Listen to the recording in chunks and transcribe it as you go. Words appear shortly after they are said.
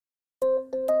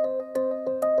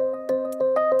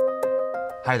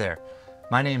Hi there,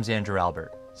 my name's Andrew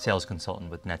Albert, Sales Consultant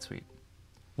with NetSuite.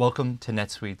 Welcome to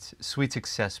NetSuite's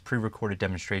SuiteSuccess pre-recorded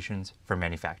demonstrations for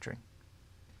manufacturing.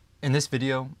 In this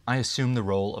video, I assume the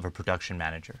role of a production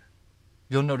manager.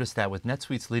 You'll notice that with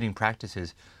NetSuite's leading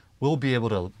practices, we'll be able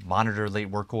to monitor late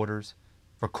work orders,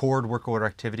 record work order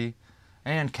activity,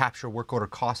 and capture work order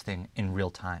costing in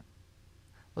real time.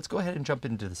 Let's go ahead and jump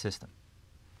into the system.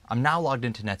 I'm now logged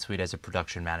into NetSuite as a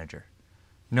production manager.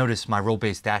 Notice my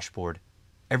role-based dashboard.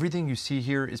 Everything you see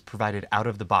here is provided out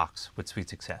of the box with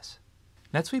SuiteSuccess.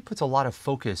 NetSuite puts a lot of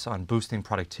focus on boosting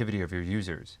productivity of your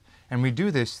users, and we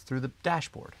do this through the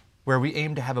dashboard, where we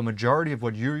aim to have a majority of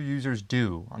what your users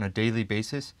do on a daily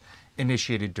basis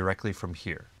initiated directly from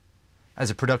here. As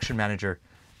a production manager,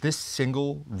 this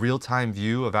single real-time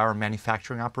view of our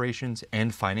manufacturing operations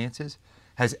and finances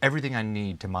has everything I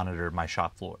need to monitor my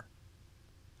shop floor.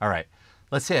 All right,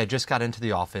 let's say I just got into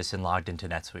the office and logged into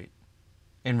NetSuite.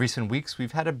 In recent weeks,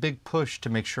 we've had a big push to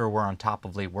make sure we're on top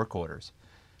of late work orders.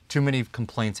 Too many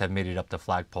complaints have made it up the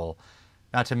flagpole.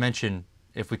 Not to mention,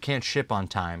 if we can't ship on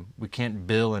time, we can't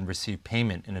bill and receive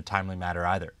payment in a timely manner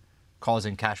either,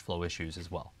 causing cash flow issues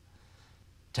as well.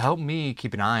 To help me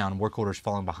keep an eye on work orders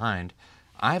falling behind,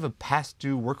 I have a past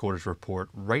due work orders report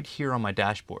right here on my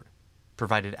dashboard,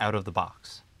 provided out of the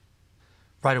box.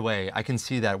 Right away, I can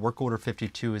see that work order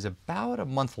 52 is about a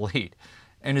month late,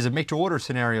 and is a make to order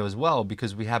scenario as well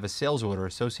because we have a sales order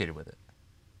associated with it.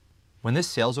 When this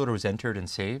sales order was entered and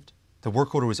saved, the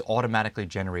work order was automatically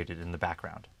generated in the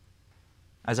background.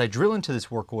 As I drill into this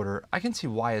work order, I can see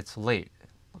why it's late. It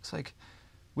looks like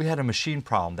we had a machine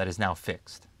problem that is now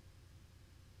fixed.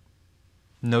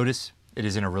 Notice it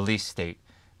is in a release state,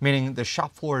 meaning the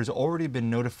shop floor has already been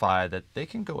notified that they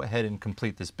can go ahead and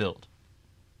complete this build.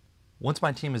 Once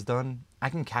my team is done, I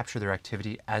can capture their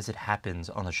activity as it happens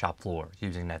on the shop floor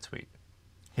using NetSuite.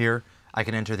 Here, I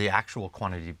can enter the actual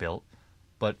quantity built,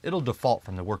 but it'll default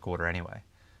from the work order anyway,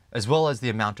 as well as the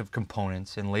amount of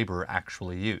components and labor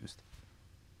actually used.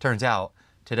 Turns out,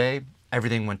 today,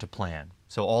 everything went to plan,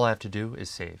 so all I have to do is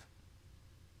save.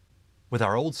 With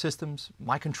our old systems,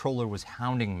 my controller was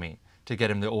hounding me to get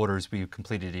him the orders we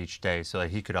completed each day so that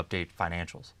he could update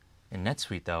financials. In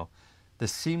NetSuite, though, the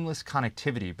seamless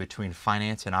connectivity between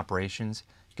finance and operations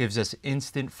gives us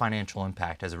instant financial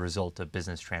impact as a result of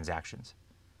business transactions.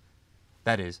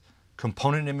 That is,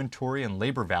 component inventory and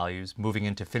labor values moving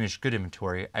into finished good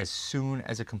inventory as soon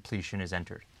as a completion is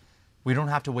entered. We don't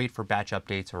have to wait for batch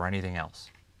updates or anything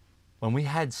else. When we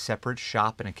had separate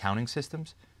shop and accounting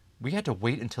systems, we had to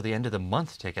wait until the end of the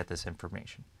month to get this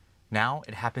information. Now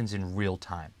it happens in real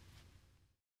time.